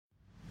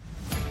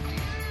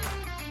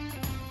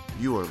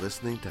You are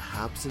listening to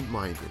Habsent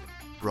Minded,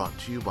 brought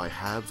to you by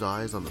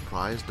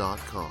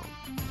HabsEyesOnThePrize.com.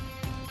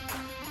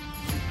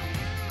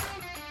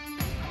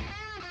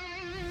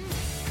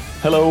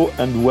 Hello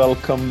and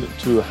welcome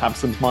to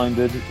Habsent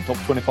Minded, Top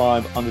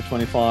 25, Under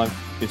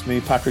 25. It's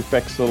me, Patrick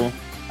Bexel,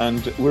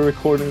 and we're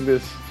recording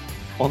this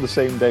on the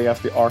same day as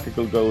the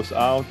article goes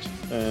out.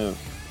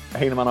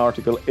 Heineman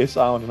article is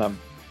out, and I've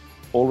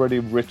already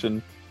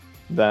written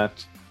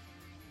that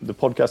the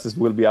podcast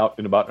will be out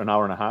in about an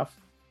hour and a half.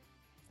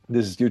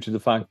 This is due to the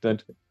fact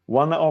that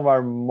one of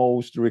our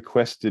most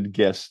requested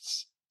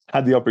guests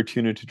had the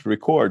opportunity to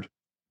record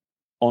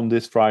on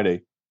this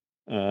Friday,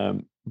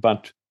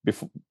 but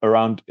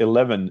around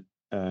 11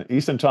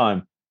 Eastern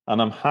time. And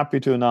I'm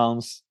happy to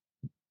announce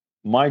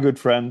my good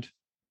friend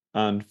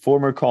and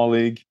former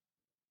colleague,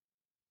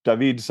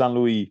 David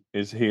St-Louis,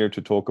 is here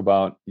to talk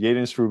about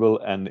Jayden Struble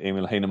and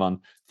Emil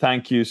Heineman.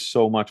 Thank you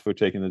so much for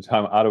taking the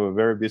time out of a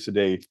very busy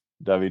day,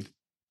 David.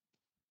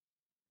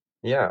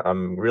 Yeah,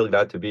 I'm really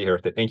glad to be here.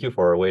 Thank you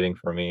for waiting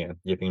for me and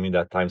giving me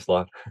that time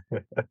slot.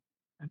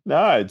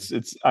 No,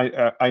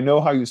 I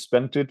know how you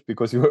spent it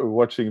because you were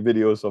watching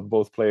videos of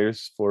both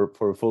players for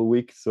a full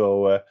week.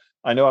 So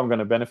I know I'm going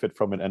to benefit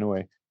from it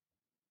anyway.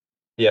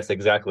 Yes,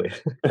 exactly.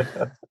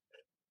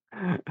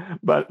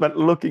 But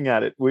looking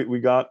at it, we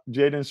got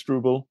Jayden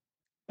Struble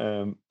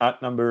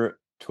at number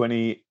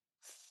 23.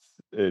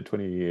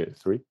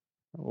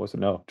 Was it?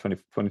 No,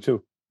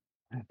 22.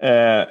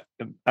 At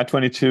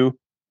 22.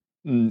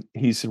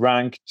 He's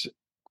ranked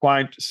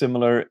quite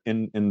similar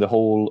in the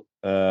whole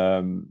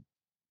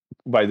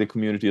by the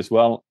community as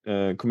well.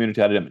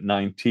 Community had him at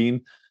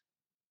 19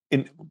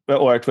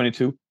 or at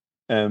 22.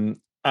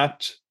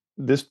 At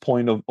this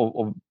point of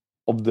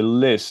the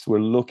list, we're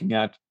looking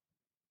at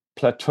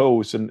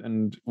plateaus,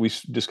 and we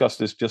discussed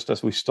this just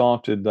as we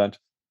started, that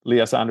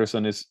Elias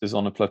Andersson is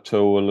on a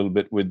plateau a little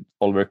bit with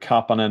Oliver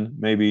Kapanen,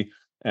 maybe.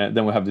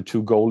 Then we have the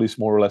two goalies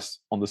more or less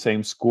on the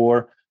same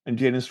score, and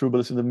Jayden Struble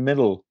is in the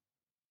middle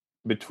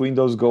between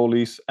those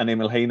goalies and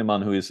Emil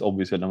Heineman, who is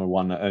obviously number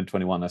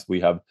 21, as we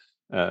have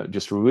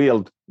just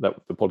revealed that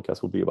the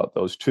podcast will be about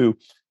those two.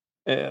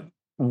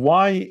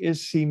 Why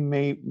is he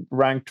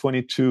ranked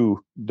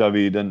 22,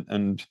 David,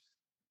 and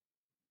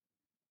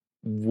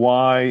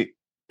why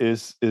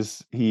is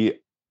he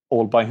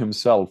all by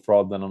himself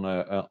rather than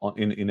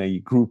in a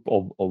group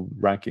of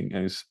ranking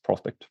his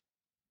prospect?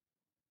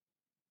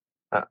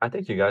 I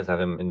think you guys have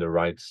him in the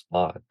right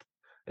spot.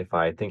 If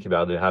I think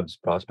about the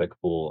Habs prospect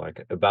pool,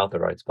 like about the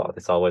right spot,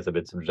 it's always a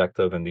bit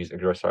subjective, and these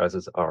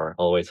exercises are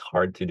always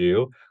hard to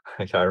do.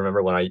 Like I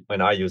remember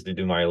when I used to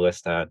do my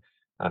list at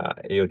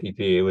AOTP,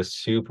 it was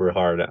super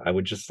hard. I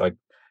would just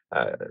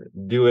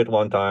do it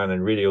one time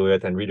and redo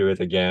it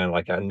again.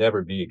 Like I'd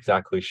never be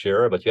exactly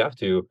sure, but you have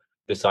to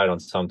decide on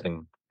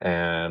something.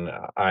 And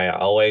I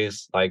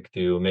always like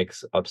to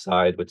mix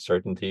upside with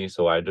certainty.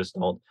 So I just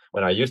don't.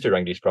 When I used to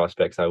rank these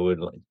prospects, I would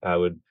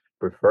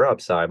prefer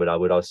upside, but I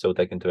would also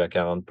take into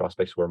account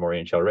prospects who are more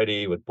NHL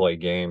ready, would play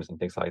games and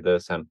things like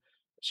this. And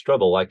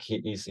Struble, like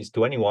he's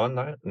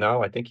 21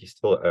 now. I think he's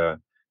still a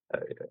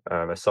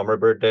summer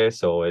birthday,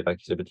 so like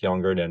he's a bit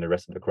younger than the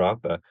rest of the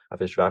crop of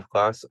his draft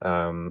class.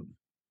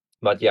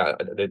 But yeah,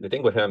 the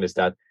thing with him is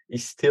that he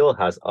still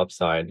has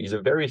upside. He's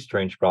a very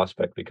strange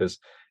prospect because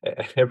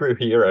every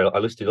year I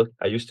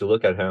used to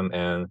look at him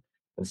and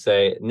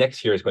say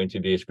next year is going to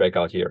be his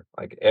breakout year.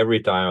 Like every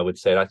time I would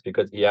say that's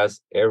because he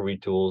has every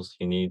tools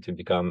he needs to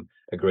become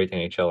a great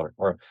NHLer,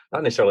 or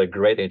not necessarily a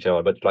great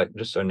NHLer, but like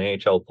just an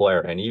NHL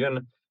player. And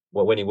even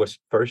when he was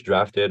first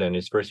drafted and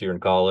his first year in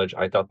college,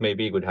 I thought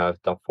maybe he would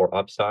have top 4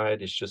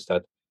 upside. It's just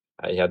that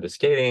he had the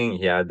skating,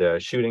 he had the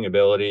shooting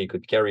ability, he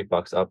could carry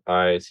pucks up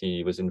ice,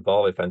 he was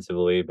involved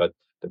offensively, but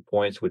the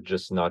points would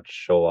just not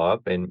show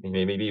up, and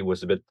maybe he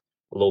was a bit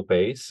low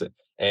pace,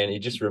 and he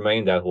just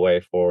remained that way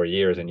for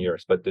years and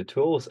years. But the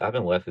tools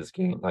haven't left his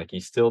game. Like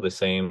he's still the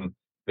same,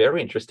 very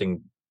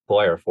interesting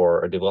player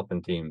for a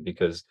development team,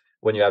 because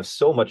when you have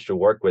so much to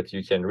work with,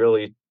 you can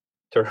really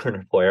turn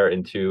a player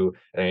into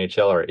an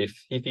NHLer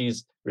if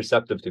he's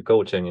receptive to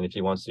coaching and if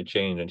he wants to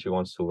change and if he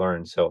wants to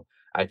learn. So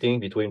I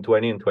think between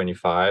 20 and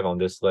 25 on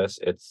this list,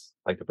 it's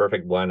like the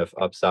perfect blend of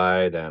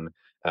upside and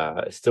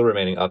still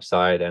remaining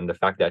upside, and the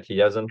fact that he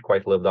hasn't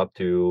quite lived up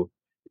to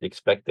the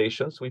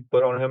expectations we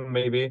put on him,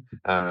 maybe.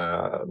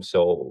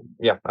 So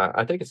yeah,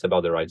 I think it's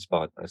about the right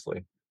spot,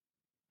 honestly.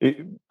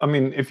 I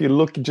mean, if you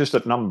look just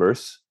at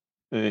numbers,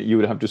 you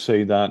would have to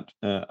say that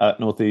at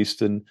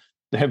Northeastern,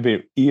 they have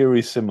been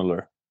eerie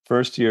similar.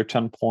 First year,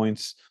 10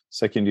 points.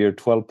 Second year,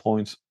 12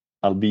 points,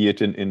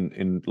 albeit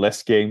in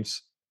less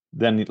games.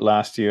 Then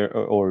last year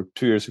or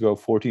 2 years ago,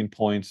 14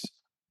 points,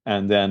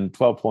 and then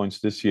 12 points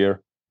this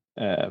year,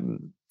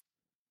 and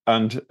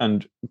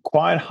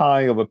quite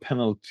high of a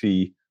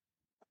penalty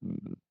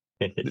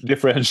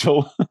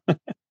differential.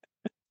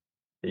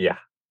 Yeah,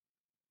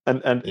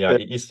 and yeah.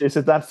 Is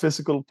it that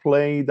physical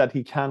play that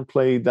he can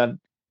play that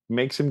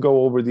makes him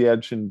go over the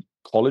edge in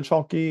college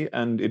hockey,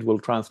 and it will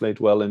translate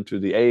well into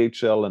the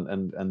AHL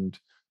and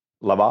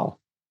Laval?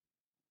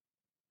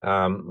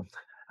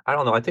 I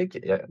don't know. I think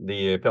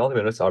the penalty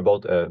minutes are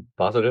both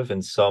positive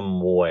in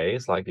some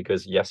ways, like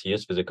because yes, he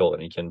is physical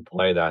and he can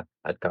play that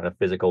kind of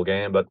physical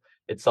game, but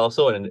it's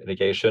also an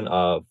indication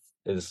of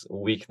his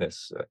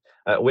weakness.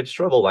 With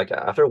Struble, like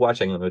after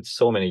watching with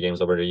so many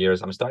games over the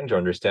years, I'm starting to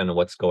understand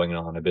what's going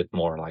on a bit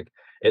more. Like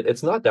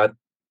it's not that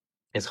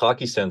his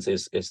hockey sense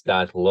is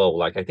that low.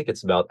 Like I think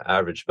it's about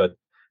average, but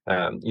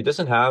he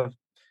doesn't have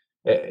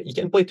you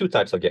can play two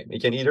types of game. You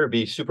can either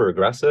be super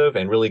aggressive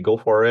and really go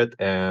for it,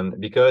 and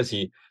because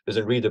he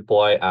doesn't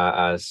redeploy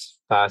as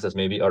fast as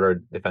maybe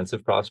other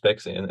defensive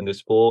prospects in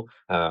this pool,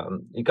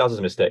 he causes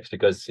mistakes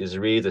because his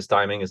reads, his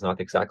timing is not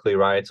exactly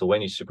right. So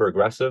when he's super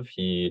aggressive,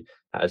 he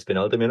has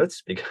penalty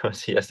minutes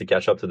because he has to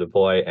catch up to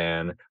deploy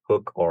and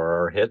hook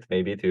or hit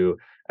maybe to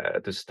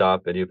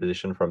stop any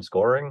opposition from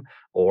scoring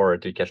or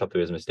to catch up to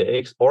his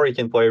mistakes, or he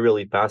can play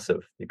really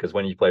passive because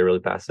when you play really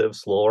passive,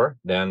 slower,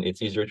 then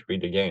it's easier to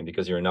read the game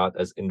because you're not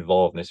as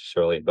involved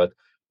necessarily. But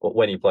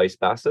when he plays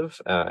passive,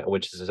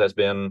 which has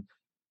been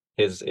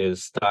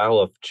his style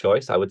of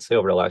choice, I would say,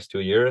 over the last 2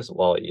 years,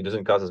 well, he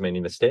doesn't cause as many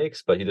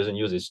mistakes, but he doesn't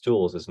use his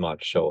tools as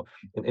much. So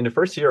in the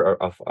first year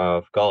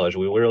of college,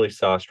 we really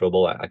saw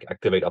Struble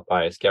activate up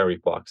ice, carry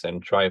pucks,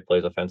 and try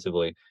plays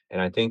offensively.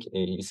 And I think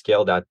he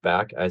scaled that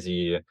back as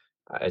he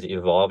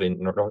evolved in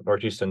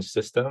Northeastern's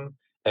system.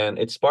 And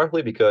it's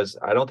partly because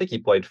I don't think he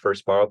played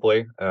first power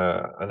play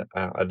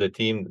at the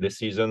team this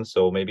season.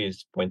 So maybe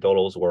his point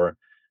totals were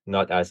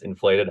not as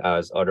inflated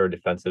as other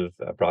defensive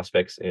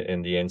prospects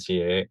in the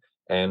NCAA.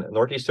 And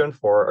Northeastern,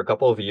 for a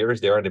couple of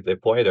years there, they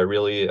played a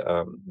really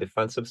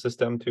defensive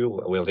system too.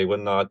 Well, they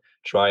would not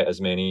try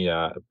as many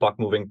puck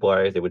moving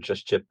plays. They would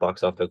just chip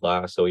pucks off the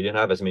glass. So he didn't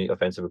have as many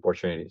offensive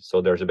opportunities.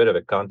 So there's a bit of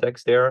a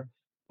context there.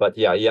 But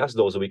yeah, he has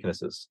those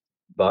weaknesses.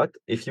 But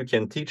if you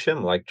can teach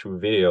him, like through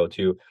video,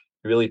 to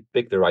really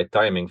pick the right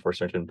timing for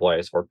certain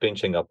plays, for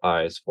pinching up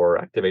ice, for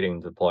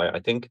activating the play, I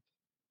think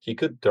he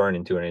could turn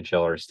into an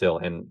NHLer still.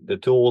 And the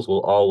tools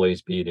will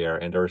always be there.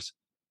 And there's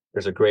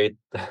a great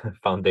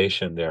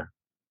foundation there.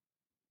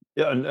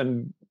 Yeah,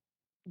 and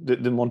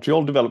the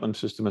Montreal development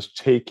system has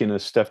taken a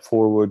step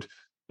forward.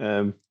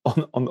 On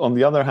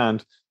the other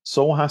hand,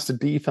 so has the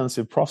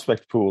defensive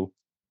prospect pool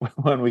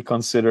when we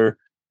consider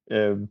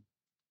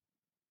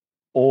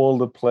all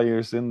the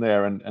players in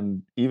there,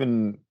 and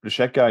even the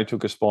Czech guy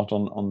took a spot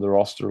on the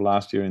roster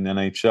last year in the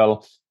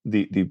NHL.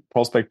 The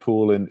prospect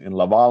pool in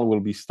Laval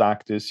will be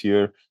stacked this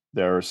year.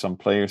 There are some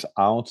players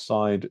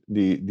outside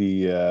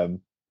the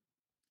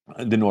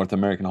North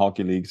American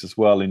hockey leagues as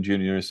well in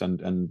juniors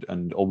and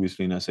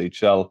obviously in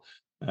SHL.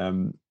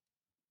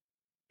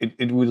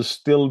 It will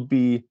still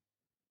be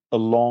a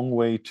long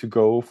way to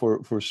go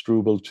for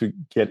Struble to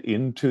get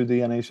into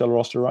the NHL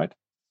roster, right?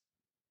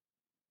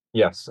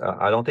 Yes,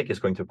 I don't think he's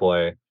going to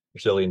play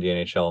really in the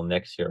NHL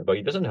next year, but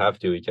he doesn't have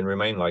to. He can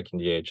remain like in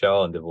the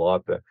AHL and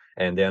develop.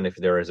 And then if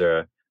there is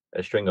a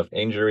string of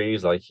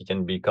injuries, like he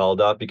can be called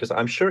up because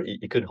I'm sure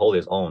he could hold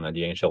his own at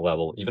the NHL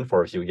level, even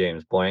for a few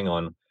games, playing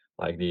on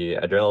like the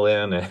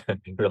adrenaline and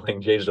really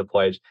engage the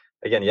play.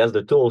 Again, he has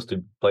the tools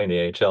to play in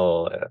the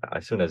AHL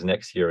as soon as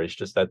next year. It's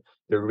just that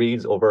the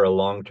reads over a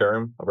long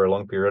term, over a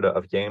long period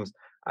of games,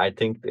 I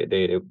think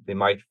they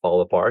might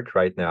fall apart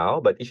right now.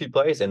 But if he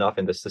plays enough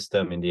in the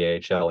system in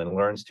the AHL and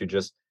learns to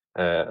just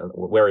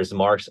where his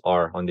marks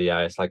are on the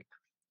ice, like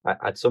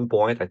at some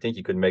point, I think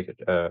he could make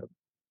a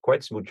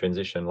quite smooth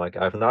transition. Like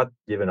I've not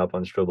given up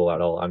on Struble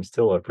at all. I'm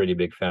still a pretty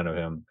big fan of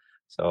him.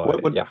 So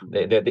What yeah,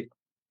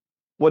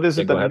 what is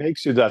yeah, it go that ahead.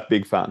 makes you that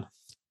big fan?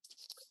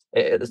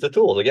 It's the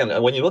tools again.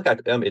 And when you look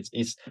at them, it's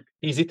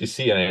easy to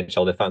see an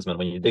NHL defenseman.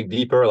 When you dig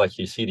deeper, like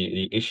you see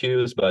the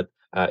issues. But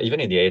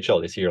even in the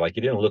AHL this year, like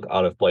he didn't look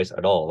out of place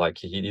at all. Like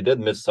he did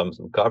miss some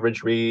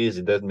coverage reads.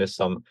 He did miss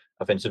some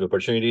offensive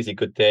opportunities he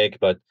could take.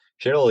 But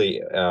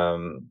generally,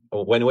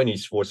 when he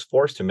was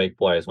forced to make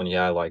plays, when he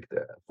had like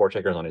the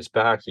forecheckers on his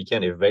back, he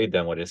can evade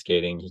them with his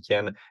skating. He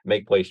can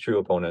make plays through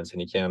opponents,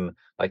 and he can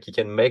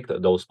make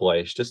those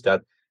plays. Just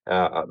that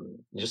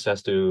he just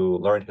has to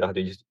learn how to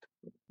use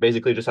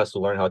basically just has to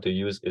learn how to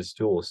use his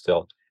tools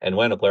still. And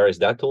when a player is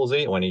that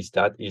toolsy, when he's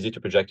that easy to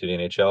project to the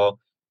NHL,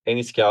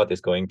 any scout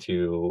is going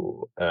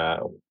to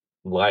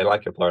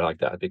like a player like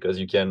that because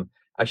you can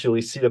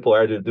actually see the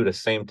player do the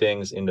same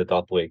things in the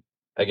top league.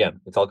 Again,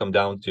 it's all come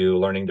down to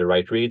learning the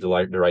right read, the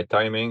right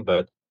timing.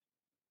 But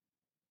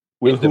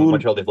Will if the Hool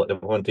Montreal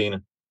development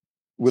team,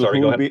 will sorry,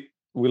 go Hool ahead. be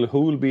will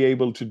Hool be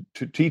able to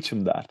teach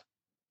him that?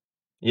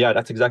 Yeah,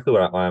 that's exactly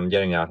what I'm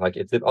getting at. Like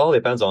it all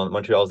depends on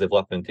Montreal's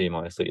development team.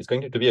 Honestly, it's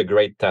going to be a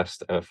great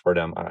test for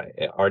them.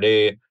 Are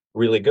they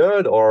really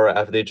good, or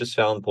have they just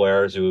found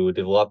players who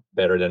develop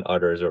better than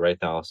others right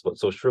now?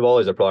 So Struble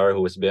is a player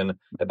who has been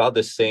about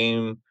the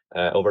same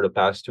over the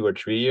past 2 or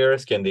 3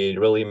 years. Can they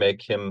really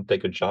make him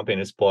take a jump in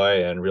his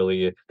play and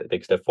really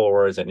take step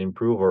forwards and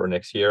improve over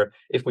next year?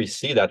 If we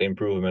see that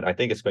improvement, I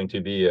think it's going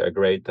to be a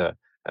great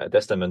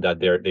testament that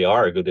they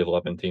are a good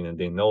development team and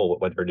they know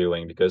what they're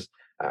doing because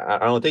I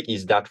don't think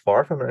he's that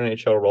far from an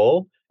NHL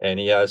role, and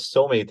he has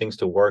so many things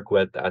to work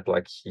with. At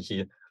like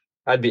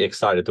I'd be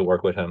excited to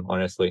work with him,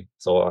 honestly.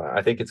 So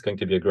I think it's going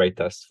to be a great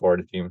test for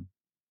the team.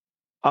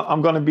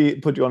 I'm going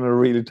to put you on a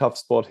really tough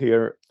spot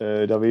here,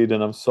 David,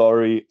 and I'm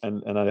sorry,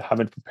 and I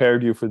haven't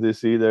prepared you for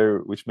this either,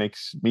 which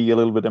makes me a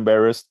little bit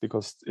embarrassed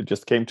because it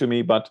just came to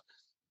me. But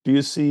do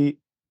you see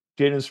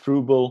Jayden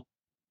Struble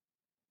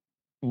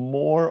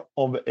more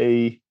of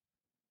a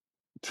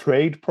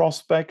trade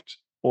prospect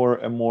or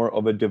a more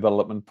of a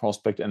development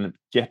prospect and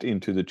get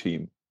into the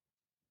team?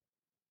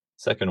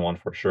 Second one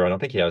for sure. I don't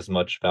think he has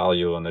much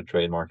value on the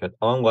trade market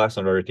unless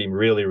another team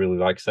really, really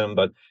likes him.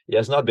 But he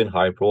has not been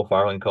high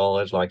profile in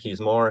college. Like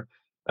he's more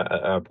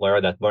a player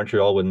that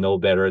Montreal would know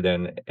better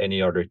than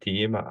any other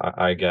team,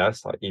 I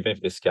guess. Like even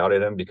if they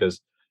scouted him,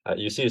 because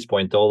you see his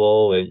point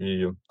total,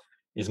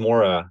 he's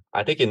more.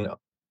 I think in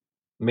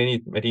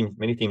many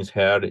teams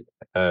had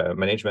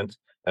management.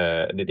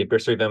 They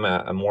perceive him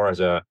more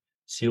as a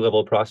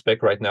C-level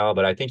prospect right now,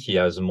 but I think he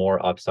has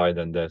more upside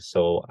than this.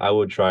 So I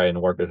would try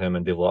and work with him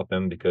and develop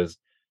him, because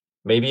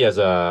maybe as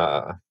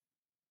a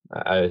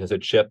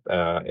chip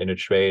in a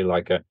trade,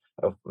 like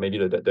maybe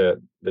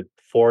the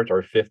fourth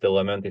or fifth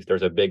element, if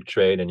there's a big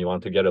trade and you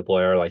want to get a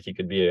player, like he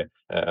could be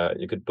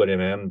you could put him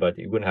in, but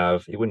he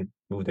wouldn't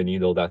move the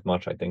needle that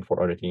much, I think,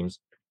 for other teams.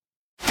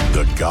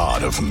 The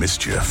god of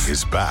mischief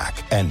is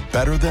back and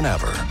better than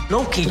ever.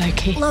 Loki.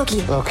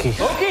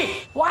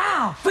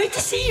 Wow, great to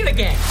see you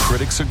again.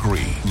 Critics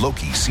agree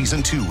Loki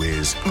Season 2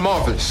 is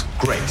marvelous.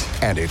 Great.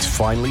 And it's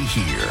finally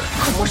here.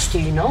 How much do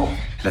you know?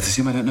 Let's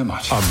assume I don't know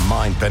much. A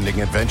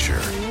mind-bending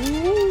adventure.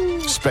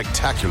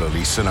 Spectacularly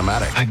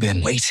cinematic. I've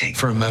been waiting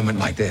for a moment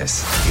like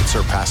this. It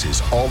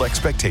surpasses all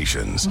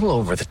expectations. A little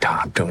over the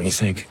top, don't you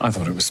think? I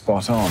thought it was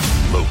spot on.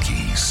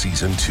 Loki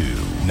Season 2,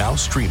 now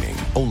streaming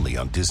only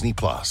on Disney+.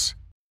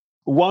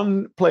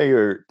 One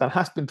player that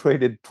has been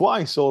traded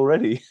twice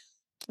already,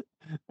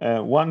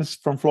 once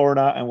from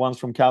Florida and once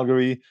from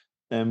Calgary,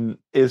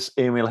 is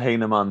Emil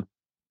Heineman.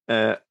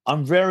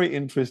 I'm very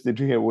interested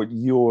to hear what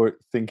you're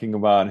thinking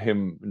about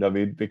him,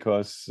 David,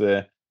 because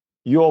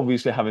you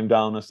obviously have him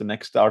down as the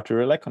next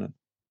Arturi Lehkonen.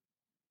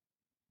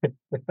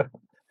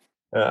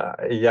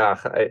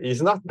 Yeah,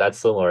 he's not that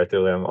similar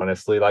to him,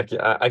 honestly. Like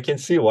I can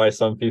see why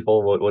some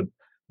people would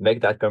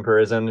make that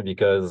comparison,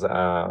 because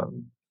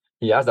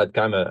he has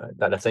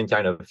that same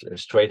kind of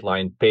straight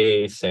line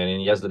pace,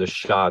 and he has the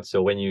shot.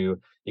 So when you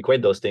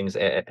equate those things,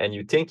 and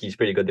you think he's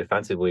pretty good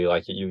defensively,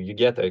 like you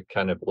get a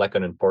kind of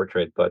Lehkonen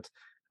portrait. But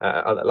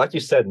like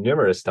you said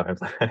numerous times,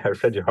 I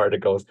read your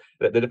articles,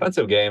 the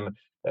defensive game,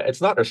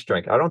 it's not a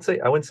strength. I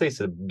wouldn't say it's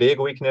a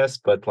big weakness,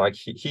 but like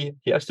he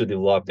has to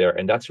develop there,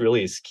 and that's really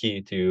his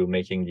key to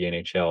making the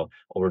NHL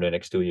over the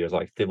next 2 years,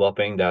 like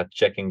developing that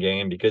checking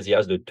game, because he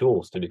has the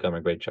tools to become a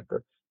great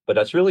checker. But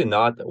that's really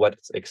not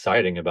what's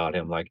exciting about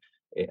him. Like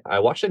I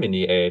watched him in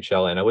the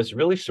AHL, and I was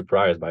really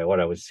surprised by what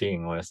I was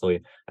seeing,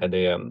 honestly. And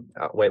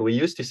we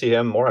used to see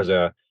him more as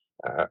a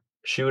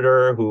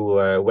shooter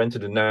who went to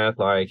the net,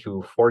 like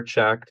who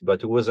forechecked,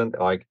 but who wasn't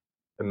like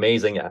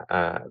amazing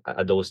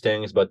at those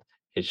things. But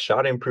his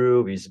shot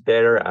improved. He's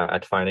better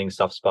at finding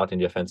soft spot in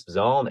the offensive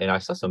zone, and I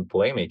saw some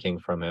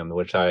playmaking from him,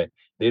 which I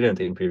didn't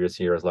in previous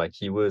years. Like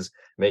he was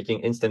making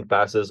instant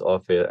passes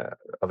of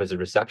his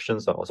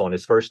receptions. So on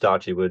his first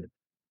touch, he would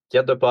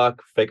get the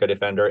puck, fake a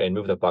defender, and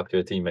move the puck to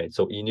a teammate.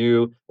 So he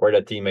knew where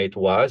the teammate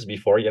was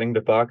before getting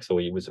the puck. So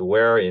he was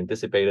aware, he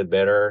anticipated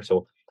better.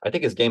 So I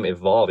think his game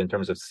evolved in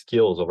terms of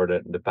skills over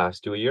the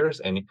past 2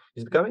 years, and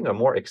he's becoming a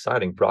more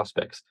exciting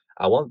prospect.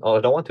 I don't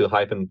want to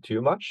hype him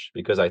too much,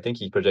 because I think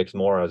he projects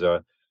more as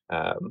a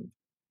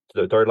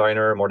the third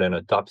liner more than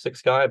a top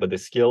six guy, but the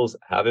skills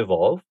have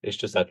evolved. It's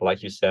just that,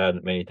 like you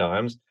said many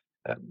times,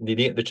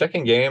 the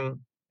checking game,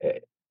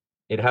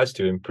 it has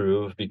to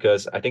improve,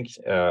 because I think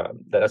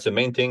that's the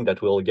main thing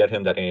that will get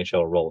him that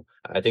NHL role.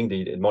 I think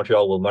the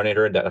Montreal will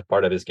monitor that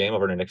part of his game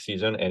over the next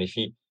season, and if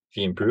he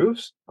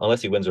improves,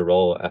 unless he wins a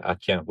role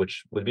at camp,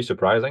 which would be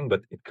surprising,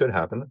 but it could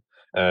happen.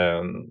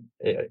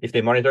 If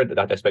they monitor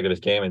that aspect of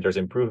his game and there's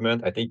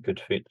improvement, I think he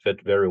could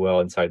fit very well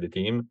inside the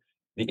team.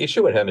 The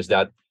issue with him is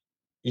that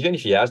even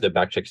if he has the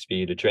backcheck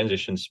speed, the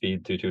transition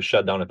speed to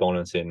shut down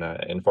opponents in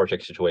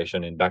forecheck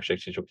situation, in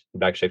backcheck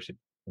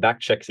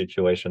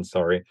situation,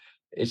 sorry,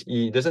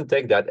 he doesn't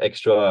take that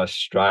extra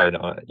stride.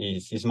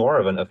 He's more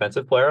of an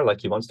offensive player.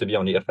 Like he wants to be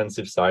on the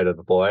offensive side of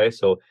the play,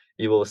 so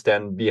he will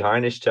stand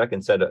behind his check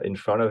instead of in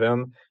front of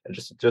him,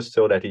 just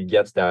so that he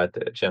gets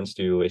that chance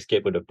to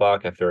escape with the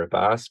puck after a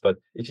pass. But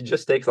if he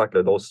just takes like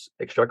those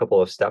extra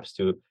couple of steps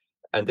to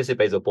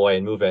anticipate the play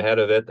and move ahead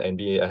of it and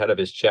be ahead of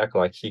his check,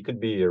 like he could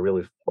be a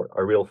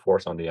real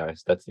force on the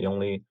ice. That's the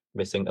only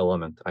missing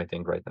element, I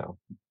think, right now.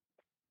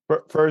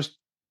 First,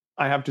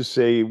 I have to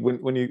say,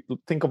 when you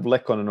think of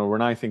Lehkonen, or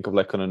when I think of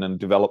Lehkonen and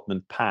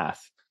development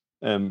path,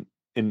 for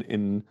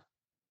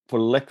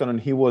Lehkonen,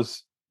 he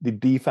was the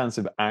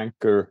defensive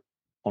anchor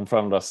on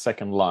Frölunda's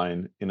second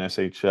line in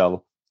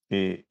SHL.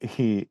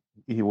 He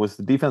was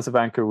the defensive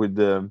anchor with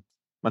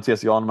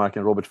Mattias Janmark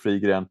and Robert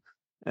Frigren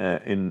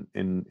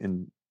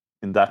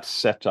in that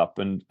setup,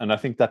 and I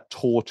think that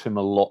taught him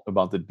a lot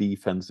about the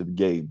defensive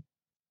game.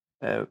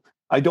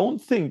 I don't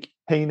think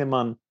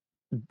Heineman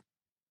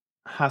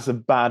has a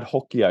bad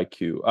hockey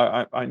IQ.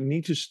 I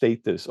need to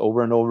state this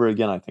over and over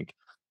again, I think,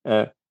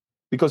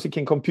 because he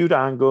can compute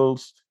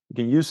angles, he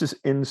can use his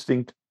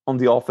instinct on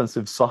the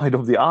offensive side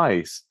of the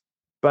ice,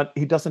 but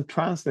he doesn't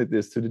translate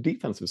this to the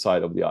defensive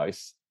side of the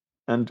ice.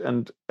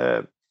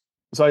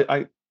 So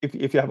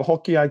if you have a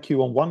hockey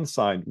IQ on one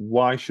side,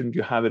 why shouldn't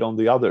you have it on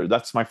the other?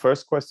 That's my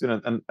first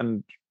question,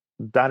 and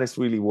that is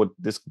really what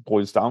this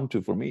boils down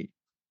to for me.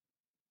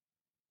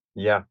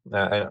 Yeah,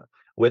 and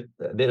with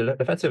the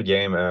defensive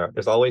game,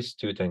 there's always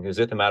two things. Is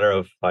it a matter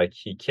of like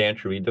he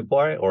can't read the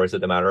play, or is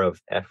it a matter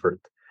of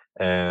effort?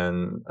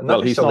 And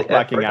well, he's not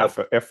lacking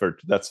effort,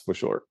 that's for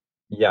sure.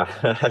 Yeah,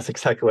 that's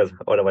exactly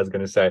what I was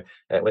going to say.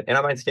 With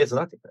Anaheim's case, it's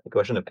not a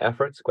question of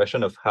effort; it's a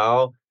question of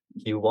how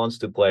he wants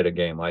to play the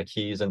game. Like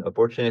he's an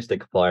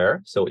opportunistic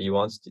player, so he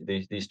wants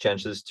these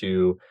chances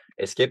to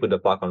escape with the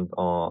puck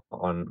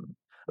on.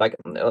 Like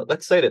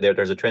let's say that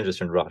there's a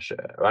transition rush.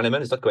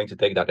 Heineman is not going to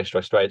take that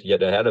extra stride to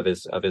get ahead of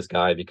his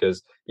guy,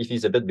 because if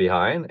he's a bit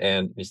behind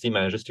and his team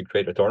manages to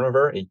create a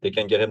turnover, they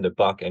can get him the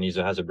puck and he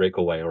has a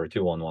breakaway or a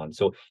 2-on-1.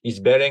 So he's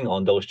betting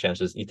on those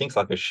chances. He thinks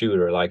like a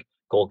shooter, like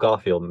Cole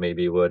Caulfield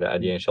maybe would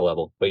at the NHL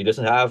level, but he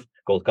doesn't have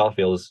Cole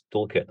Caulfield's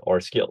toolkit or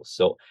skills.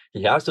 So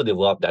he has to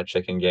develop that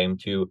checking game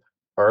to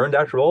earn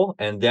that role,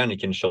 and then he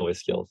can show his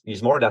skills.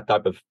 He's more that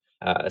type of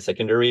a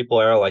secondary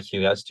player. Like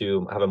he has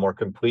to have a more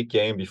complete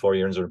game before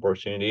he earns an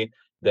opportunity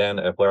than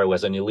a player who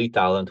has an elite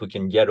talent who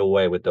can get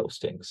away with those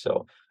things.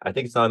 So I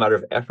think it's not a matter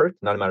of effort,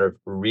 not a matter of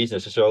reason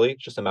necessarily,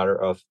 it's just a matter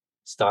of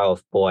style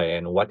of play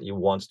and what he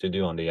wants to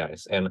do on the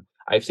ice. And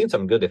I've seen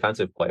some good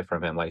defensive play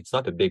from him. Like it's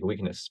not a big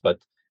weakness, but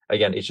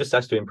again, it just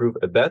has to improve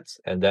a bit,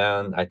 and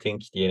then I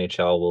think the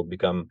NHL will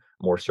become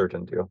more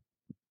certain too.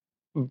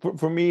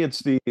 For me,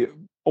 it's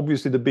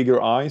obviously the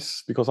bigger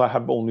ice, because I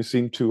have only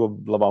seen 2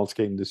 of Laval's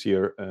games this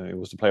year. It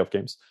was the playoff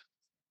games,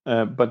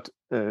 but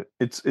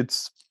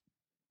it's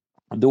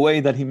the way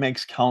that he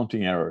makes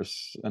counting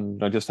errors,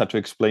 and I just had to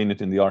explain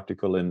it in the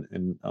article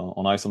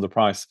on Ice on the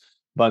Price.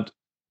 But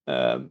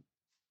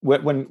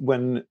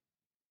when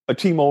a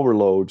team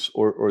overloads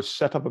or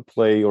set up a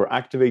play or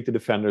activate the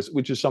defenders,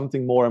 which is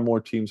something more and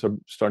more teams are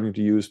starting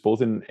to use,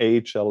 both in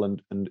AHL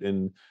and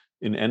in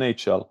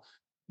NHL,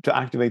 to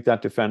activate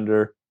that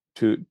defender,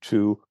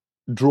 to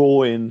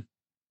draw in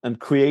and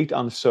create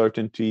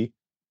uncertainty,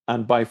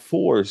 and by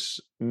force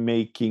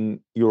making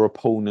your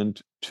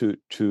opponent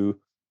to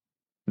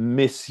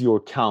miss your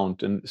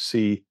count and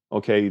see,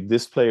 okay,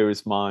 this player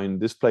is mine,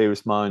 this player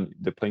is mine.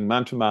 They're playing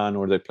man-to-man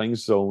or they're playing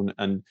zone,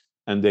 and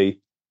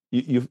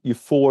you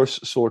force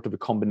sort of a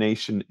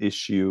combination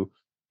issue.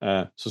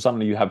 So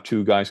suddenly you have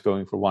 2 guys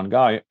going for 1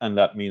 guy, and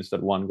that means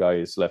that 1 guy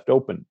is left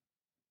open.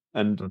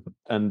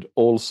 And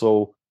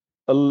also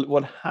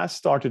what has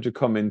started to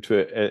come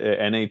into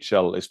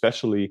NHL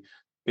especially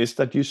is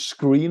that you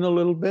screen a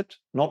little bit,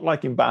 not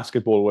like in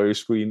basketball where you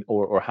screen,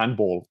 or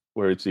handball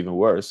where it's even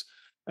worse,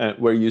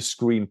 where you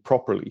screen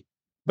properly.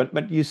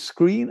 But you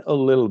screen a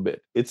little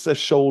bit. It's a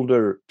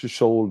shoulder to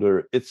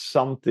shoulder. It's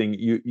something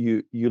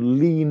you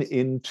lean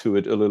into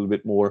it a little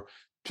bit more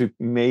to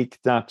make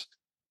that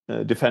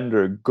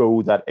defender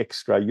go that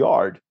extra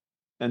yard.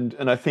 And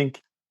I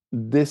think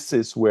this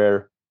is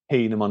where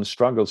Heineman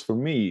struggles for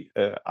me.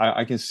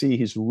 I can see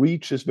his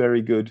reach is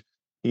very good.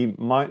 He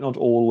might not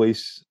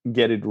always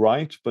get it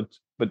right, but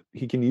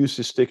he can use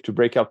his stick to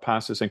break out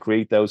passes and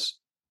create those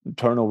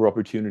turnover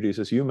opportunities,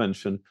 as you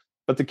mentioned.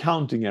 But the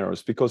counting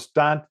errors, because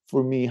that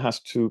for me has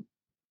to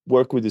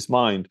work with his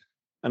mind.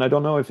 And I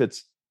don't know if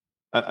it's,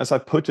 as I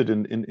put it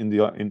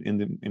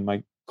in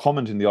my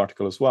comment in the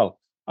article as well,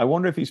 I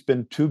wonder if he's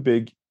been too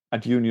big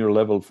at junior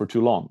level for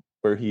too long,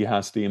 where he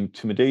has the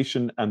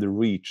intimidation and the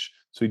reach,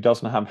 so he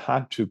doesn't have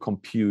had to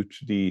compute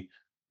the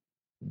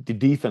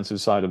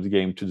defensive side of the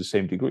game to the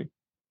same degree.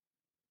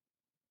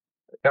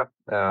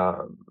 Yeah,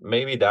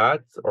 maybe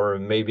that, or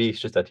maybe it's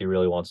just that he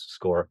really wants to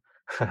score.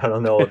 I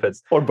don't know if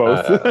it's or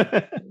both.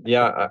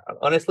 Yeah,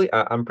 honestly,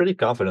 I'm pretty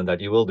confident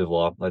that he will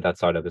develop like that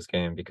side of his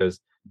game, because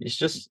it's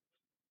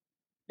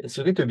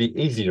going to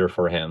be easier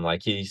for him.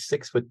 Like he's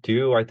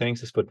 6'2", I think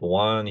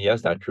 6'1". He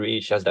has that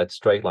reach, has that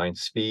straight line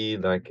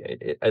speed. Like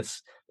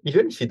it's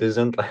even if he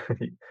doesn't,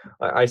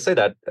 I say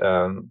that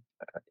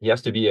he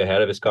has to be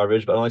ahead of his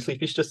coverage, but honestly, if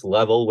he's just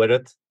level with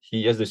it,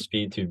 he has the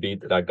speed to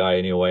beat that guy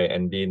anyway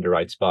and be in the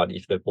right spot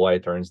if the play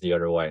turns the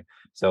other way.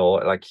 So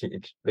like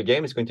the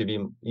game is going to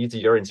be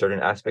easier in certain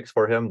aspects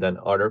for him than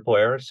other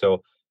players.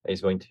 So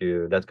that's going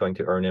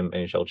to earn him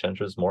NHL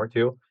chances more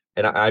too.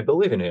 And I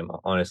believe in him,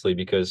 honestly,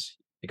 because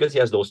he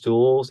has those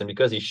tools, and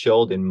because he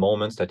showed in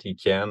moments that he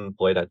can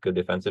play that good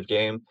defensive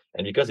game,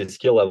 and because his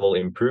skill level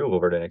improve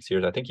over the next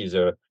years, I think he's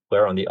a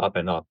player on the up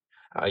and up.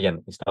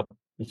 Again,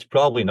 he's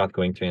probably not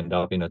going to end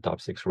up in a top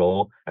 6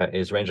 role.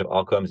 His range of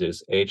outcomes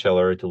is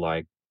AHLer to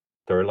like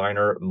third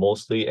liner,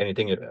 mostly.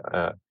 Anything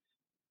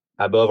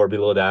above or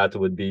below that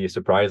would be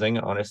surprising,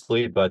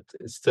 honestly. But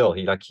still,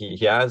 he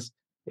has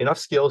enough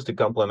skills to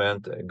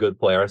complement good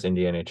players in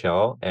the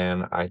NHL.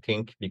 And I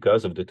think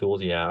because of the tools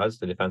he has,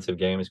 the defensive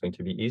game is going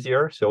to be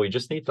easier. So he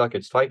just needs like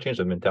a slight change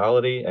of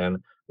mentality and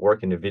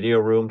work in the video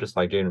room, just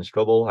like Jayden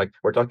Struble. Like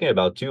we're talking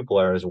about two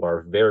players who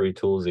are very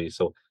toolsy,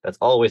 so that's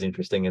always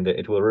interesting, and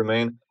it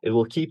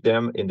will keep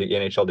them in the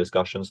NHL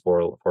discussions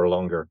for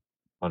longer,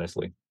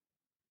 honestly.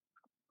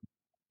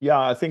 Yeah,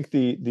 I think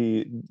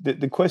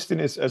the question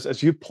is,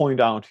 as you point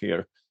out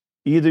here,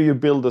 either you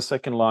build a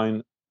second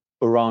line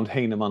around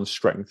Heineman's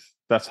strength.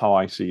 That's how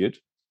I see it.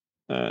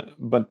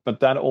 But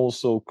that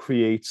also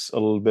creates a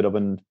little bit of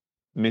a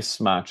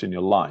mismatch in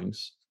your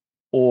lines,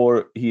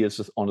 or he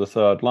is on the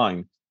third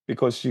line,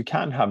 because you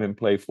can have him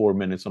play 4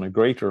 minutes on a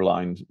greater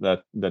line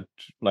that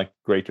like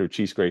greater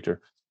cheese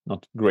grater,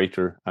 not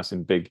greater as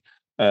in big,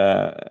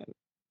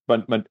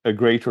 but a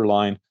greater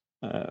line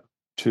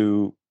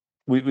to.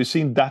 We've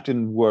seen that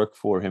didn't work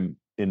for him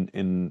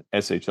in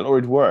SHL, or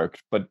it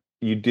worked, but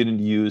you didn't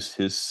use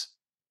his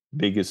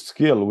biggest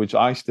skill, which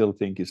I still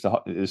think is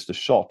the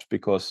shot,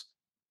 because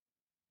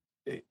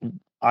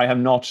I have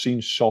not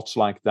seen shots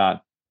like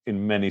that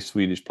in many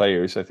Swedish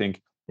players. I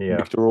think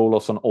Victor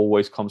Olofsson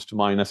always comes to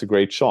mind as a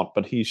great shot,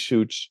 but he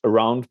shoots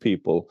around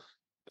people.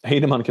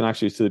 Heineman can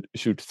actually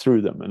shoot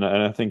through them, and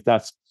I think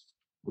that's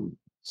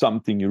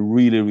something you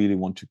really, really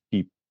want to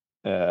keep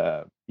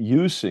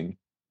using.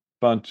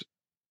 But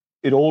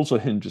it also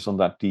hinges on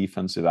that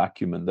defensive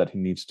acumen that he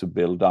needs to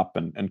build up,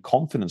 and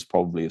confidence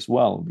probably as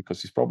well,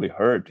 because he's probably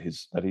heard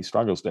that he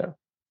struggles there.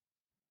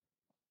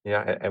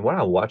 Yeah, and when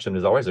I watch him,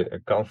 there's always a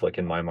conflict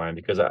in my mind,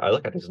 because I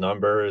look at his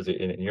numbers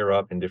in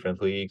Europe in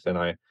different leagues, and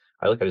I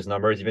look at his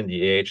numbers even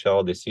the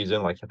AHL this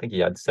season. Like I think he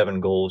had 7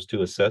 goals,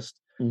 2 assists.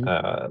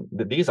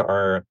 These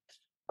are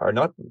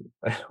not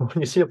when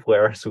you see a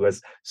player who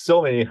has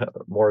so many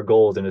more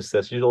goals and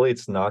assists. Usually,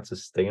 it's not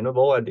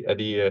sustainable at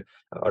the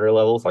other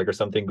levels. Like there's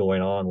something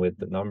going on with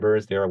the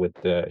numbers there, with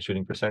the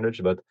shooting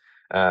percentage, but.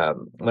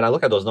 When I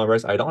look at those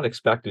numbers, I don't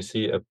expect to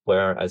see a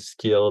player as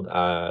skilled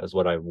as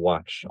what I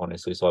watch,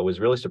 honestly. So I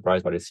was really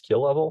surprised by his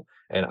skill level,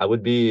 and I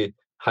would be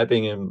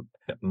hyping him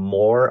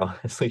more,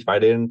 honestly, if I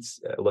didn't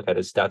look at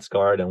his stats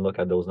card and look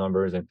at those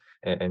numbers.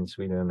 And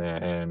Sweden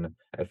and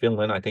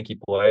Finland, I think he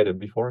played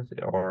before,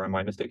 or am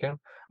I mistaken?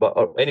 But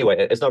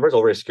anyway, his numbers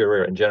over his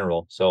career in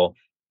general. So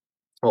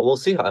we'll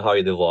see how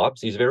he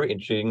develops. He's a very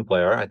intriguing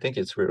player. I think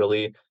it's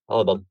really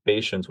all about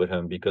patience with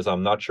him, because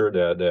I'm not sure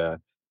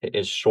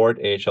his short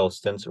AHL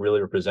stints really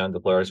represent the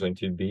player he's going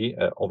to be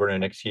over the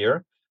next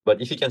year.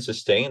 But if he can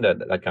sustain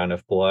that kind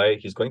of play,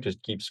 he's going to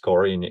keep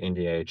scoring in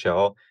the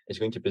AHL. He's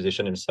going to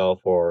position himself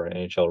for an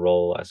NHL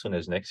role as soon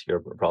as next year,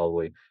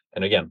 probably.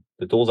 And again,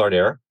 the tools are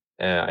there.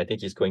 I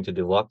think he's going to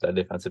develop that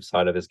defensive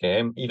side of his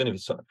game, even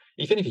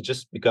if he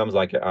just becomes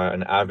like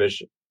an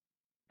average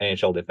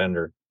NHL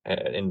defender.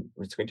 And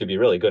it's going to be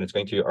really good. It's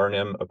going to earn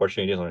him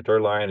opportunities on the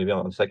third line, maybe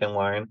on the second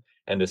line,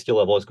 and the skill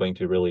level is going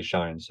to really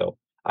shine. So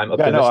I'm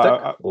optimistic.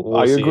 Yeah, no,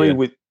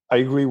 I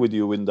agree with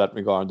you in that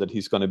regard, that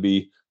he's going to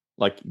be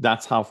like,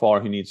 that's how far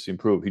he needs to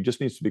improve. He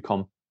just needs to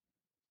become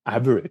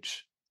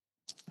average.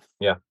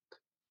 Yeah.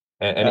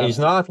 And he's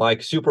not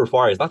like super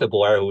far. He's not a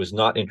player who is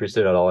not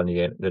interested at all in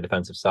the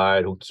defensive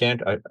side, who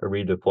can't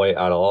read the play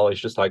at all. It's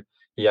just like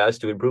he has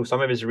to improve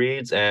some of his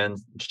reads and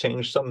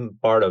change some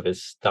part of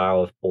his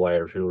style of play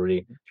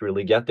to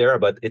really get there.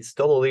 But it's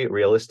totally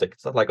realistic.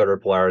 It's not like other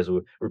players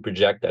who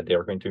project that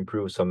they're going to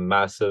improve some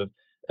massive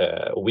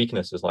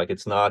weaknesses. Like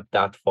it's not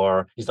that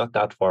far. He's not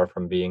that far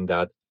from being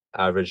that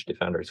average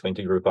defender. It's going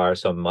to require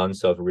some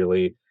months of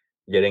really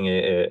getting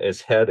his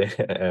head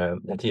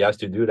that he has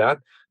to do that.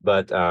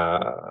 But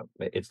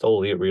it's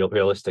totally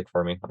realistic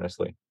for me,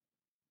 honestly.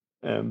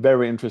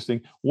 Very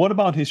interesting. What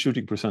about his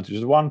shooting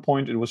percentage? At one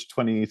point, it was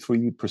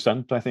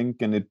 23%, I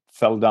think, and it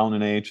fell down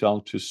in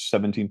AHL to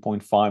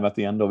 17.5 at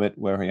the end of it,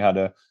 where he had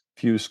a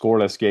few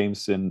scoreless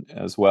games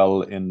as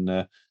well in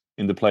the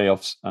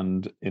playoffs,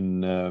 and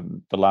in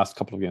the last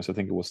couple of games. I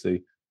think it was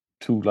the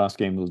 2 last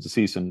games of the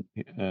season,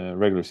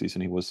 regular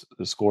season. He was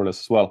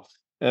scoreless as well.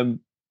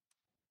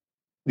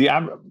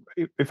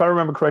 If I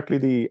remember correctly,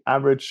 the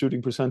average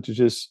shooting percentage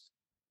is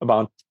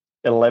about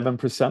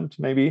 11%,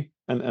 maybe.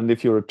 And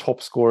if you're a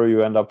top scorer,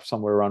 you end up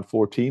somewhere around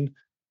 14.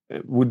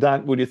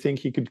 Would you think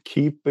he could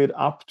keep it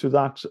up to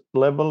that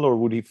level, or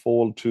would he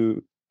fall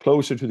to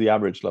closer to the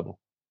average level?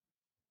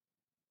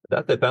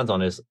 That depends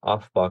on his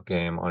off-puck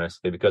game,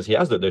 honestly, because he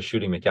has the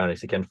shooting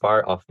mechanics. He can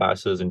fire off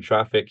passes in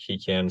traffic. He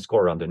can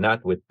score on the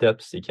net with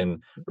tips. He can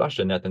rush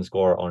the net and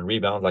score on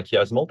rebounds. Like he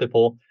has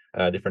multiple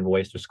different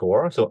ways to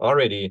score. So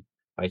already,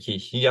 like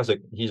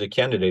he's a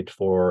candidate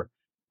for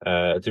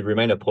to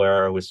remain a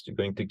player who's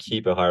going to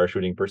keep a higher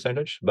shooting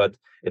percentage. But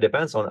it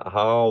depends on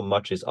how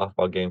much his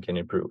off-puck game can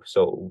improve.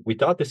 So we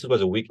thought this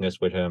was a weakness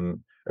with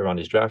him around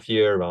his draft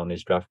year, around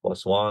his draft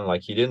 +1.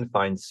 Like he didn't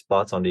find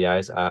spots on the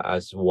ice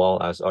as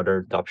well as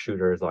other top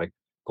shooters like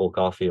Cole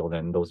Caulfield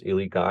and those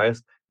elite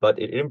guys. But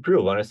it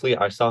improved, honestly.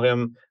 I saw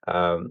him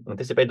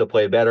anticipate the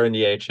play better in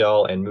the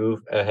AHL and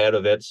move ahead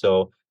of it.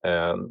 So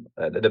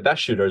the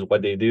best shooters,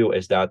 what they do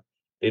is that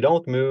they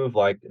don't move,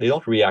 like they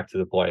don't react to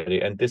the play.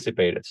 They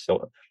anticipate it.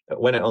 So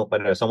when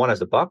someone has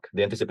the puck,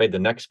 they anticipate the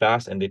next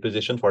pass and they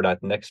position for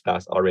that next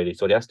pass already.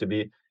 So it has to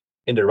be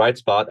in the right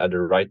spot at the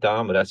right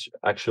time, but that's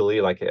actually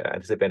like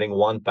anticipating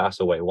one pass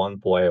away, one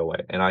play away.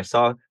 And I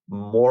saw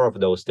more of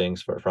those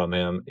things from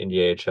him in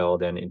the AHL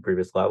than in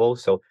previous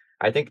levels. So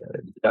I think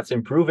that's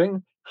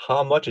improving.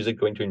 How much is it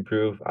going to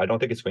improve? I don't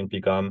think it's going to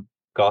become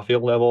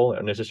Caulfield level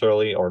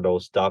necessarily, or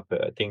those top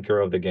thinker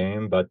of the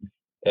game. But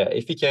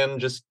if he can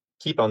just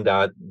keep on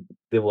that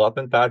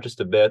development path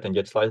just a bit and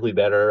get slightly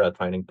better at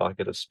finding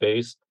pocket of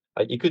space,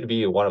 like he could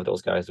be one of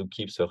those guys who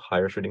keeps a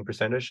higher shooting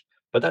percentage.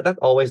 But that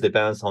always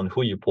depends on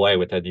who you play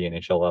with at the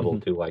NHL level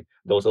too. Like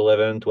those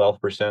 11,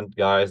 12%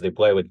 guys, they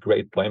play with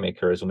great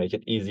playmakers who make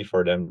it easy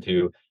for them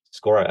to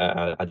score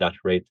at that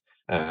rate.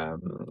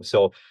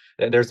 So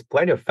there's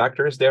plenty of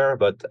factors there,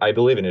 but I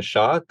believe in his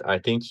shot. I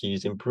think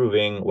he's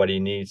improving what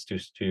he needs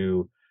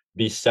to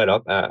be set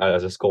up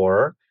as a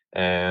scorer.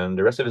 And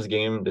the rest of his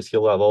game, the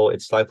skill level,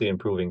 it's slightly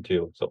improving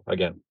too. So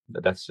again,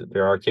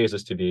 there are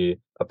cases to be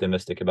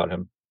optimistic about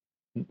him.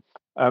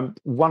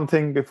 One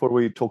thing before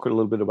we talk a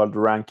little bit about the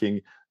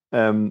ranking,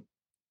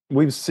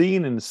 we've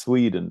seen in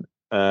Sweden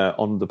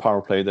on the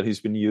power play that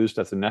he's been used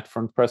as a net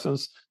front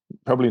presence.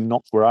 Probably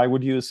not where I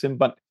would use him,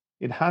 but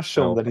it has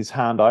shown that his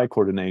hand-eye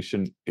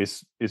coordination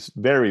is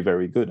very,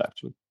 very good,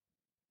 actually.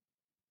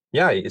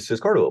 Yeah, he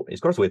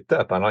scores with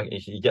depth, and like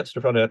he gets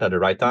to front of it at the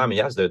right time. He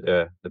has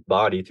the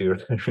body to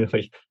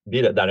really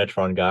be that net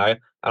front guy.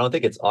 I don't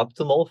think it's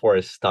optimal for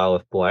his style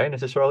of play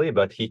necessarily,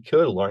 but he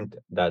could learn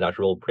that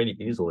role pretty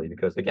easily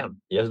because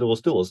again, he has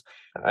those tools.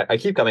 I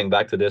keep coming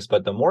back to this,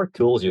 but the more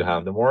tools you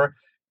have, the more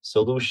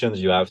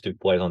solutions you have to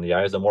play on the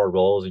ice, the more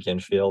roles you can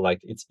fill.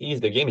 Like it's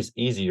easy. The game is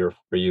easier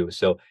for you.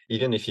 So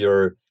even if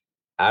you're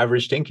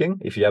average thinking,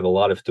 if you have a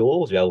lot of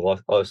tools, you have a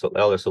lot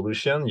of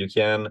solution, you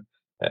can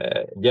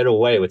get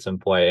away with some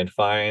play and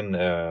find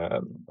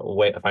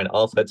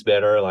outlets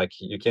better. Like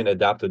you can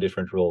adapt to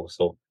different roles.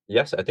 So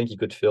yes, I think you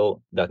could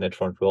fill that net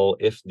front role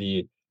if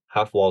the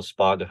half wall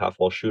spot, the half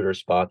wall shooter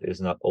spot,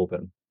 is not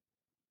open.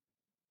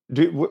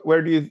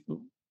 Where do you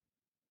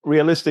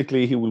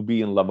realistically he will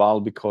be in Laval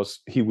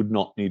because he would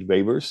not need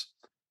waivers?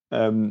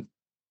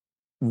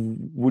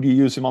 Would you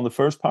use him on the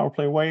first power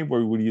play wave,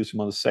 or would you use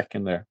him on the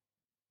second there?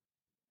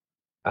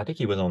 I think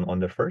he was on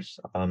the first.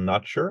 I'm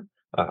not sure.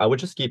 I would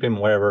just keep him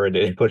wherever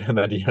they put him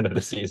at the end of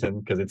the season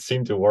because it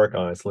seemed to work.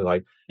 Honestly,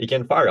 like he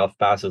can fire off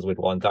passes with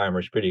one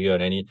timers pretty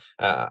good, and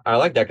I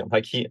like that.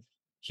 Like he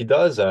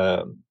does.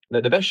 The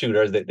best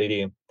shooters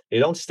they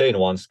don't stay in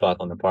one spot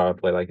on the power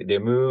play. Like they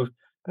move.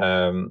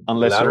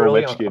 Unless you're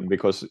Ovechkin,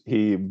 because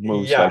he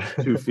moves like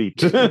 2 feet.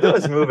 He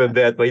does move a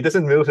bit, but he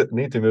doesn't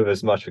need to move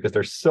as much because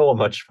there's so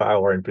much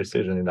power and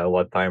precision in that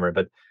one timer.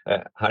 But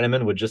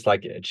Heineman would just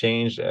like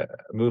change,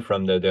 move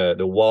from the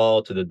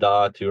wall to the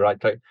dot to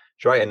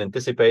try and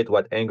anticipate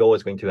what angle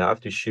is going to have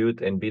to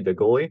shoot and beat the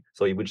goalie.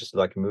 So he would just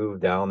like move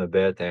down a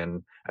bit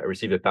and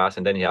receive a pass,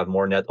 and then you have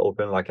more net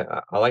open. Like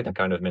I like that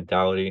kind of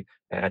mentality,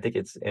 and I think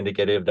it's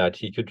indicative that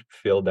he could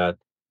feel that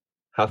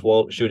half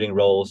wall shooting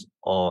roles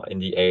in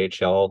the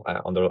AHL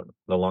on the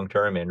long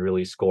term and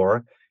really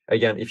score.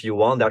 Again, if you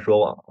want that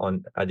role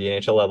at the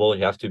NHL level,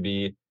 you have to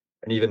be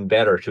an even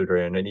better shooter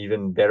and an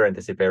even better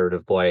anticipator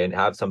of play and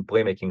have some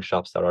playmaking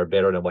shots that are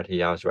better than what he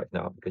has right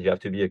now, because you have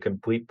to be a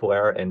complete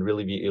player and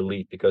really be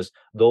elite, because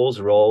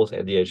those roles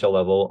at the NHL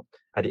level,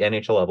 at the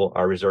NHL level,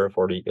 are reserved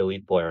for the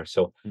elite player.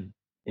 So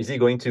is he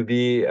going to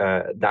be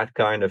that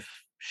kind of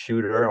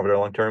shooter over the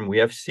long term? We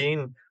have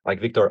seen like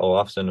Victor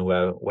Olofsson, who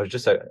was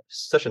just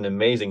such an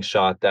amazing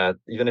shot that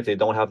even if they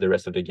don't have the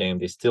rest of the game,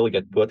 they still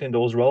get put in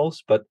those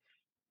roles. But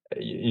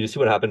you see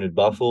what happened with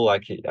Buffalo.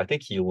 Like I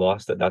think he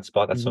lost at that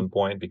spot at some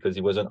point because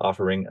he wasn't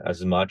offering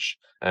as much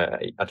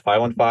at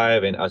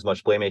 5-on-5 and as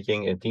much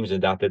playmaking, and teams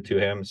adapted to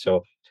him.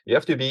 So you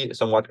have to be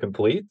somewhat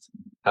complete,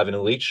 have an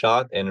elite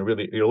shot, and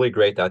really, really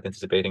great at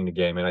anticipating the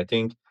game. And I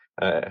think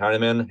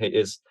Heineman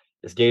is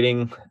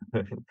getting,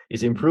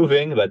 he's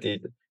improving, but he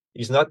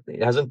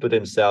hasn't put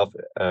himself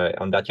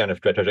on that kind of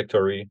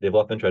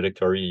development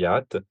trajectory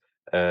yet.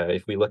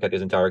 If we look at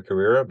his entire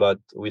career, but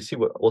we'll see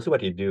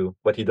what he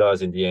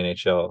does in the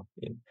NHL.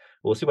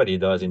 We'll see what he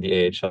does in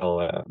the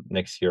AHL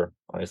next year.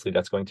 Honestly,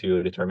 that's going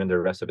to determine the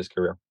rest of his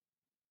career.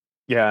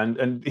 Yeah,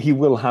 and he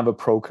will have a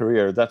pro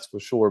career, that's for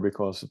sure,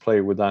 because a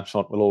player with that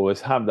shot will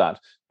always have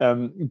that.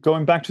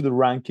 Going back to the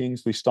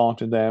rankings, we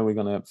started there. We're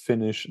going to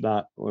finish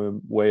that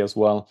way as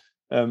well.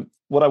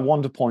 What I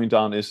want to point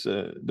out is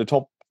the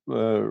top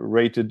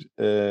rated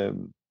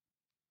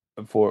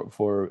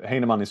for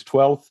Heineman is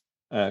 12th.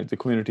 The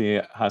community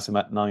has him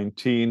at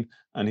 19,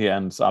 and he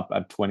ends up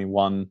at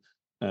 21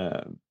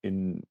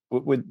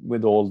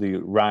 with all the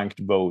ranked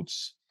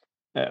votes.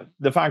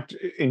 The fact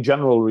in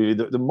general, really,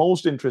 the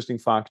most interesting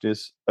fact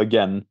is,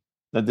 again,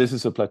 that this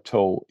is a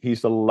plateau.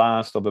 He's the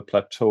last of a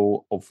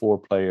plateau of 4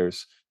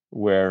 players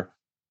where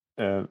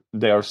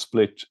they are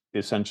split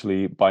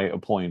essentially by a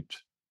point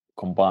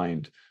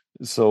combined.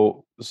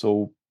 So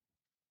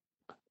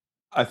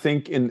I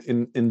think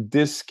in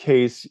this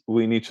case,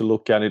 we need to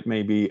look at it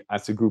maybe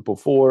as a group of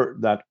 4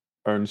 that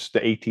earns the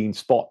 18th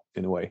spot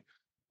in a way,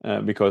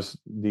 because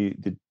the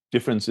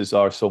differences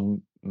are so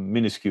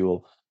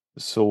minuscule,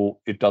 so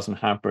it doesn't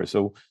hamper.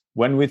 So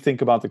when we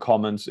think about the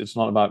comments, it's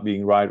not about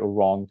being right or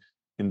wrong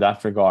in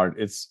that regard.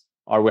 It's,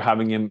 are we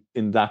having him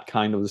in that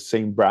kind of the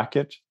same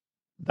bracket?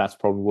 That's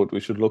probably what we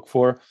should look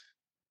for.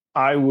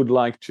 I would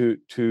like to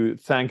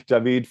thank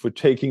David for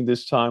taking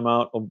this time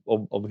out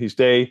of his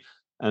day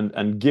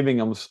and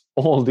giving us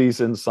all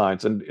these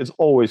insights. And it's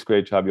always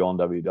great to have you on,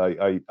 David.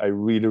 I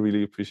really,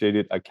 really appreciate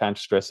it. I can't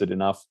stress it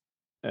enough.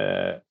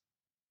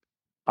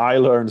 I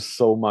learned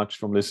so much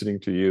from listening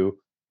to you.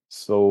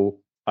 So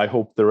I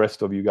hope the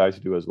rest of you guys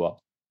do as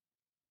well.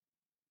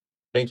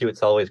 Thank you.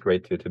 It's always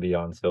great to be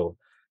on. So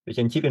you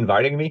can keep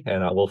inviting me,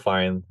 and I will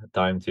find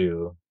time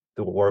to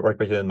work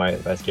within my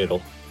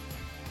schedule.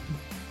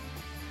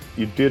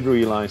 You did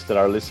realize that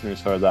our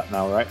listeners heard that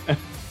now, right?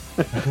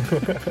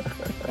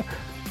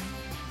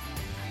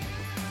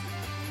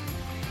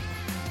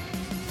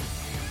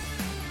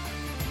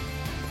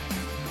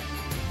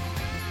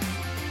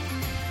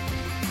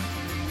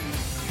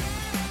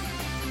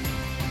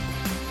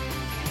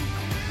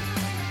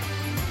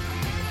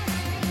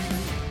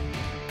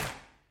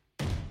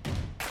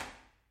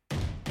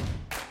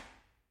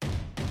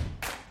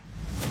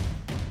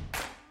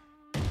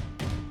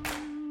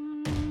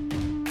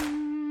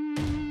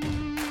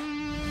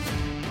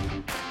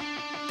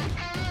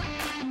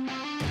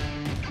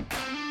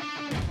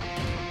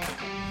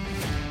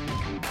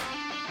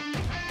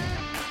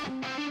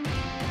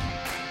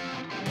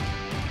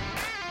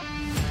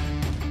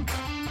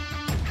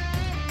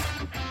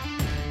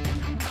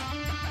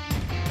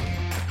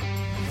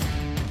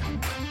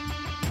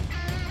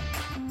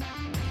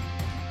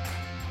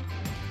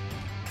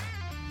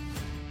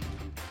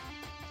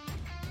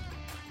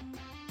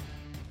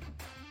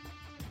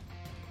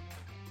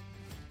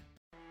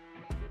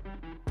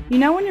 You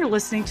know when you're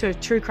listening to a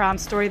true crime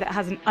story that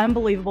has an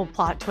unbelievable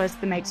plot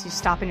twist that makes you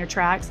stop in your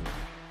tracks?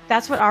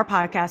 That's what our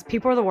podcast,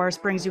 People Are the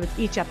Worst, brings you with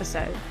each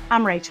episode.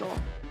 I'm Rachel.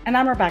 And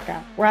I'm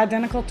Rebecca. We're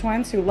identical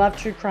twins who love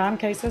true crime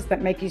cases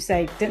that make you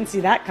say, didn't see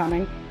that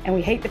coming, and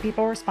we hate the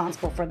people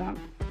responsible for them.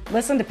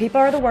 Listen to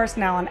People Are the Worst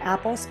now on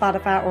Apple,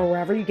 Spotify, or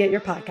wherever you get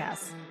your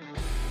podcasts.